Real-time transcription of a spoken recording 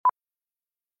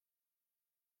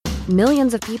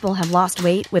Millions of people have lost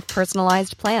weight with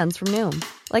personalized plans from Noom.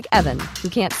 Like Evan, who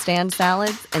can't stand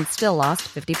salads and still lost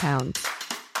 50 pounds.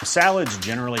 Salads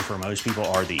generally for most people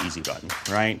are the easy button,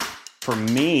 right? For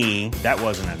me, that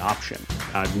wasn't an option.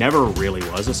 I never really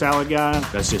was a salad guy.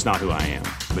 That's just not who I am.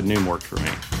 But Noom worked for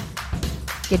me.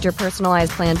 Get your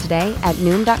personalized plan today at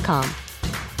Noom.com.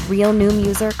 Real Noom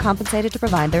user compensated to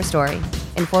provide their story.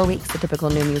 In 4 weeks, the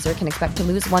typical Noom user can expect to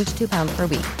lose 1 to 2 pounds per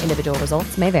week. Individual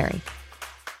results may vary.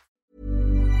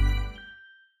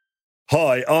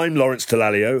 Hi, I'm Lawrence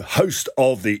Dallaglio, host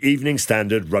of the Evening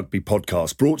Standard Rugby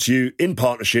Podcast, brought to you in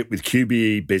partnership with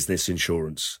QBE Business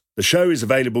Insurance. The show is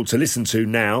available to listen to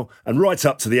now and right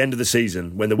up to the end of the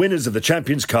season, when the winners of the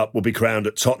Champions Cup will be crowned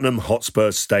at Tottenham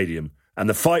Hotspur Stadium, and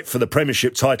the fight for the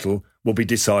Premiership title will be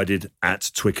decided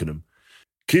at Twickenham.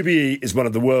 QBE is one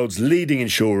of the world's leading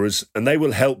insurers, and they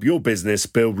will help your business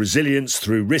build resilience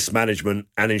through risk management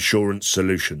and insurance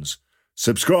solutions.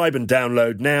 Subscribe and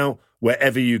download now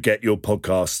wherever you get your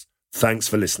podcasts. Thanks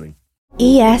for listening.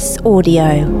 ES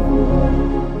Audio.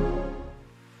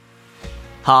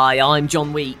 Hi, I'm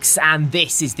John Weeks, and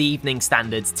this is the Evening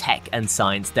Standard's Tech and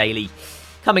Science Daily.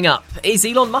 Coming up, is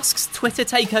Elon Musk's Twitter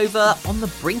takeover on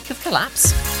the brink of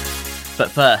collapse? But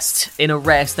first, in a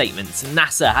rare statement,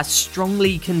 NASA has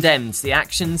strongly condemned the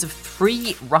actions of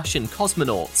 3 Russian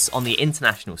cosmonauts on the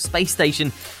International Space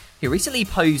Station who recently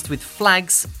posed with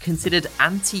flags considered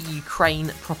anti-Ukraine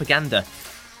propaganda.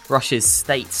 Russia's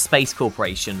state space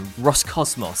corporation,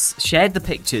 Roscosmos, shared the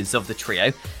pictures of the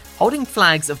trio holding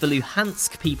flags of the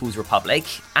Luhansk People's Republic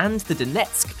and the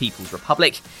Donetsk People's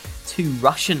Republic, 2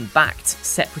 Russian-backed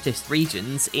separatist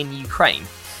regions in Ukraine.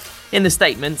 In the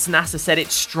statement, NASA said it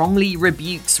strongly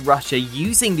rebukes Russia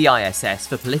using the ISS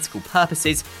for political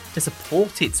purposes to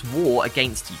support its war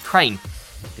against Ukraine.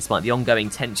 Despite the ongoing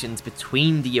tensions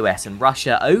between the US and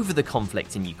Russia over the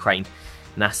conflict in Ukraine,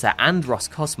 NASA and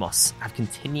Roscosmos have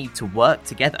continued to work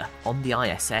together on the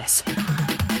ISS.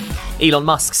 Elon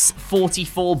Musk's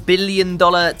 $44 billion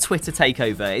Twitter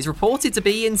takeover is reported to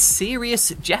be in serious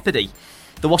jeopardy.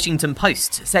 The Washington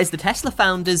Post says the Tesla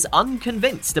founder's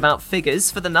unconvinced about figures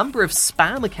for the number of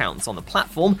spam accounts on the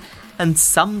platform, and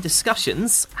some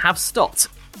discussions have stopped.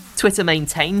 Twitter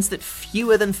maintains that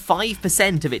fewer than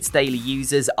 5% of its daily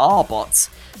users are bots,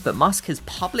 but Musk has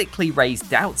publicly raised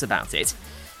doubts about it.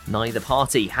 Neither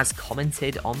party has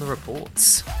commented on the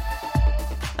reports.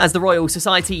 As the Royal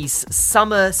Society's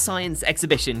Summer Science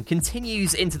Exhibition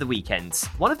continues into the weekend,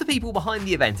 one of the people behind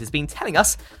the event has been telling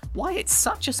us why it's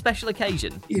such a special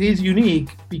occasion. It is unique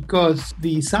because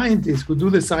the scientists who do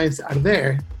the science are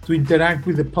there to interact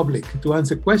with the public, to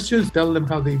answer questions, tell them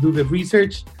how they do the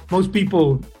research. Most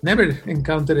people never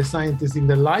encounter a scientist in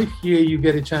their life. Here you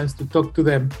get a chance to talk to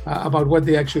them about what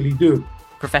they actually do.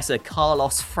 Professor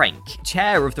Carlos Frenk,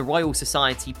 chair of the Royal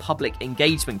Society Public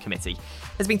Engagement Committee,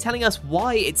 has been telling us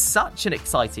why it's such an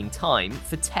exciting time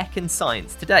for tech and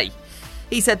science today.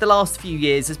 He said the last few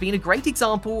years has been a great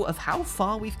example of how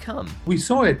far we've come. We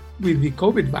saw it with the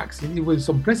COVID vaccine. It was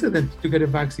unprecedented to get a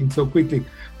vaccine so quickly.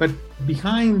 But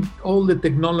behind all the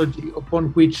technology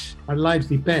upon which our lives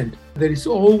depend, there is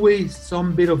always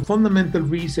some bit of fundamental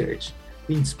research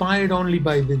inspired only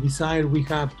by the desire we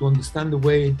have to understand the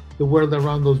way the world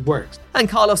around us works. And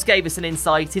Carlos gave us an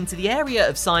insight into the area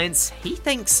of science he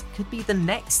thinks could be the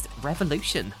next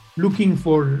revolution. Looking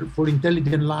for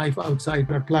intelligent life outside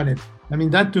our planet. I mean,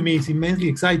 that to me is immensely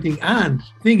exciting. And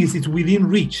the thing is, it's within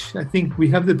reach. I think we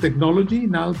have the technology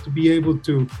now to be able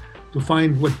to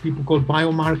find what people call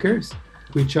biomarkers,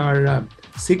 which are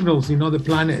signals in other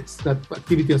planets that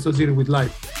activity associated with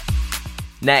life.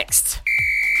 Next.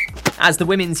 As the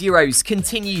Women's Euros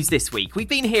continues this week, we've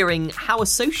been hearing how a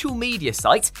social media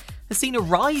site has seen a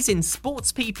rise in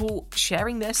sports people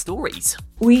sharing their stories.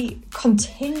 We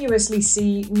continuously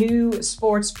see new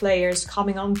sports players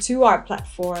coming onto our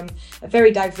platform, a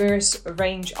very diverse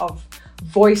range of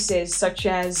voices such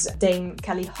as Dame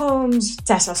Kelly Holmes,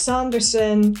 Tessa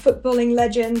Sanderson, footballing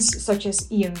legends such as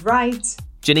Ian Wright.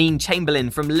 Janine Chamberlain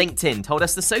from LinkedIn told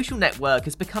us the social network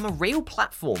has become a real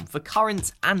platform for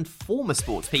current and former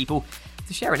sports people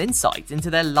to share an insight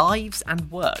into their lives and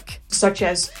work. Such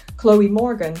as Chloe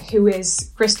Morgan, who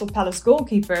is Crystal Palace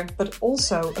goalkeeper, but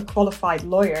also a qualified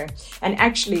lawyer, and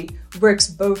actually works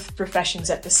both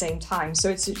professions at the same time. So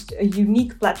it's a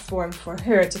unique platform for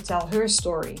her to tell her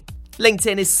story.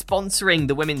 LinkedIn is sponsoring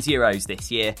the Women's Euros this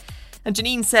year. And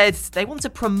Janine said they want to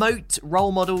promote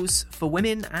role models for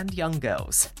women and young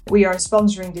girls. We are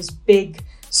sponsoring this big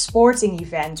sporting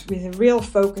event with a real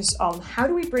focus on how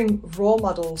do we bring role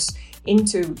models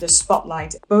into the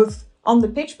spotlight, both on the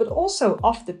pitch, but also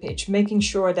off the pitch, making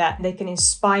sure that they can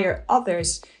inspire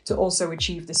others to also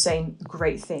achieve the same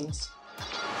great things.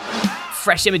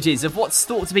 Fresh images of what's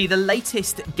thought to be the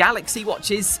latest Galaxy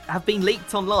watches have been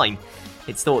leaked online.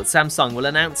 It's thought Samsung will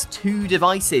announce 2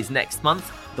 devices next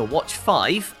month, the Watch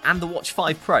 5 and the Watch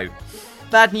 5 Pro.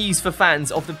 Bad news for fans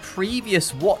of the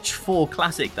previous Watch 4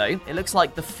 Classic though. It looks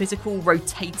like the physical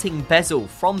rotating bezel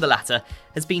from the latter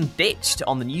has been ditched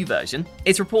on the new version.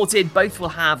 It's reported both will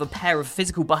have a pair of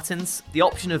physical buttons, the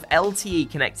option of LTE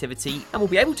connectivity, and will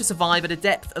be able to survive at a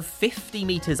depth of 50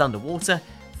 metres underwater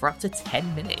for up to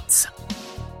 10 minutes.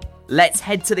 Let's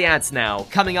head to the ads now.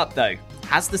 Coming up though,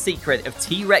 has the secret of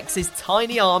T-Rex's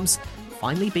tiny arms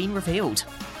finally been revealed?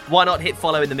 Why not hit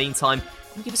follow in the meantime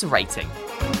and give us a rating?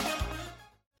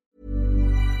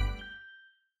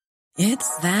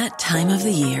 It's that time of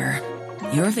the year.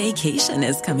 Your vacation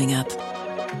is coming up.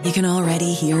 You can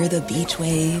already hear the beach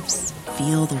waves,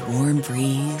 feel the warm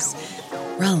breeze,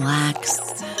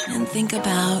 relax, and think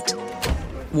about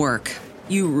work.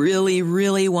 You really,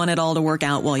 really want it all to work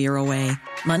out while you're away.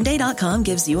 Monday.com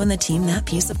gives you and the team that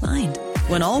peace of mind.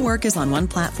 When all work is on one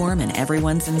platform and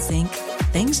everyone's in sync,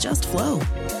 things just flow.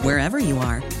 Wherever you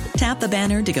are, tap the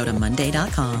banner to go to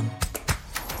Monday.com.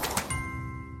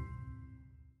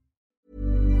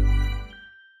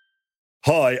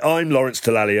 Hi, I'm Lawrence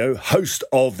Dallaglio, host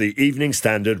of the Evening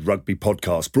Standard Rugby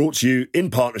Podcast, brought to you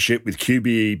in partnership with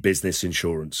QBE Business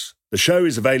Insurance. The show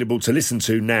is available to listen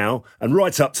to now and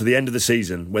right up to the end of the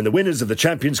season, when the winners of the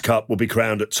Champions Cup will be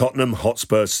crowned at Tottenham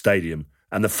Hotspur Stadium,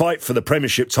 and the fight for the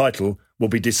Premiership title will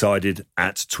be decided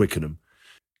at Twickenham.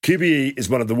 QBE is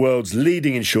one of the world's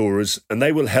leading insurers, and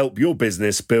they will help your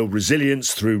business build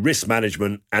resilience through risk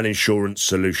management and insurance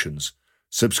solutions.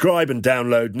 Subscribe and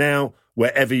download now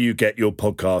wherever you get your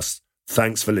podcasts.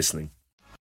 Thanks for listening.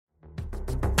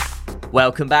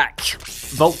 Welcome back.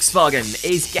 Volkswagen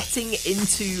is getting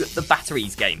into the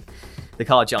batteries game. The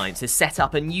car giant has set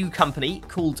up a new company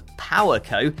called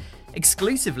PowerCo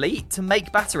exclusively to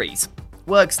make batteries.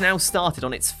 Work's now started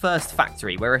on its first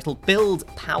factory where it'll build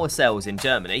power cells in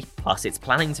Germany, plus it's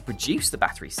planning to produce the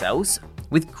battery cells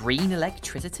with green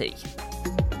electricity.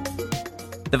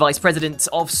 The Vice President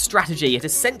of Strategy at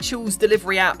essentials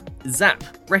delivery app Zapp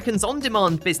reckons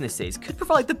on-demand businesses could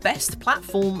provide the best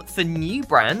platform for new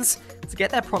brands to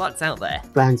get their products out there.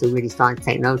 Brands are really starting to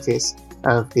take notice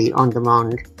of the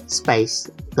on-demand space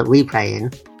that we play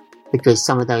in, because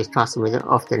some of those customers are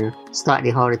often slightly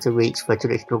harder to reach for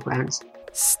traditional brands.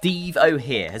 Steve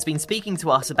O'Hear has been speaking to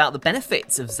us about the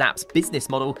benefits of Zapp's business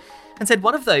model and said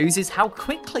one of those is how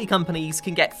quickly companies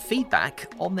can get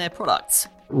feedback on their products.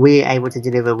 We're able to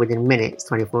deliver within minutes,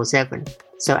 24/7.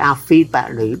 So our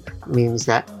feedback loop means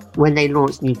that when they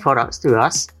launch new products through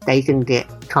us, they can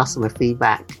get customer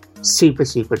feedback super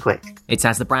quick. It's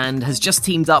as the brand has just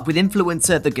teamed up with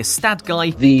influencer The Gestad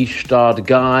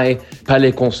Guy,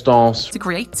 Palais Constance, to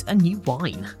create a new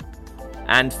wine.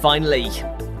 And finally,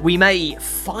 we may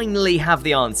finally have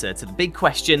the answer to the big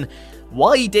question,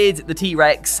 why did the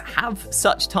T-Rex have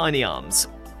such tiny arms?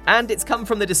 And it's come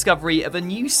from the discovery of a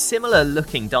new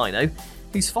similar-looking dino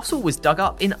whose fossil was dug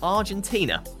up in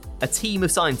Argentina. A team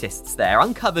of scientists there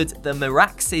uncovered the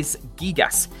Meraxes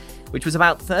gigas, which was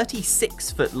about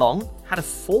 36 foot long, had a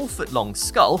 4 foot long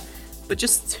skull, but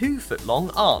just 2 foot long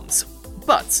arms.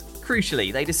 But,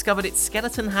 crucially, they discovered its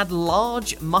skeleton had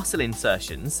large muscle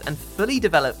insertions and fully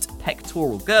developed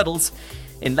pectoral girdles.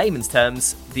 In layman's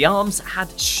terms, the arms had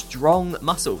strong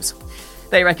muscles.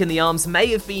 They reckon the arms may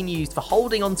have been used for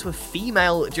holding onto a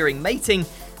female during mating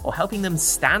or helping them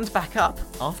stand back up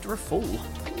after a fall.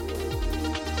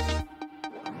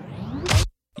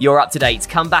 You're up to date.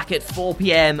 Come back at 4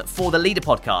 p.m. for the Leader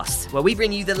Podcast, where we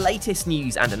bring you the latest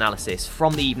news and analysis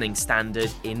from the Evening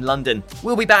Standard in London.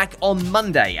 We'll be back on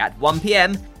Monday at 1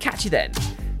 p.m. Catch you then.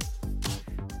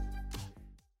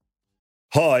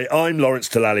 Hi, I'm Lawrence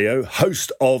Dallaglio,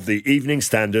 host of the Evening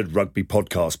Standard Rugby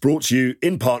Podcast, brought to you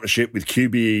in partnership with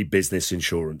QBE Business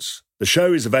Insurance. The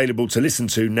show is available to listen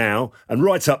to now and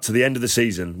right up to the end of the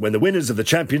season, when the winners of the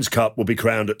Champions Cup will be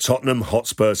crowned at Tottenham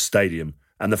Hotspur Stadium,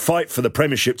 and the fight for the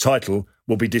Premiership title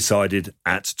will be decided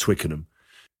at Twickenham.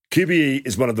 QBE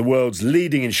is one of the world's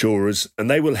leading insurers,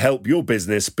 and they will help your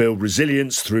business build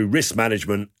resilience through risk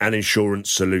management and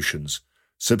insurance solutions.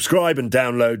 Subscribe and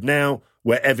download now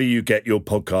wherever you get your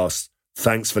podcasts.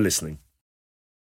 Thanks for listening.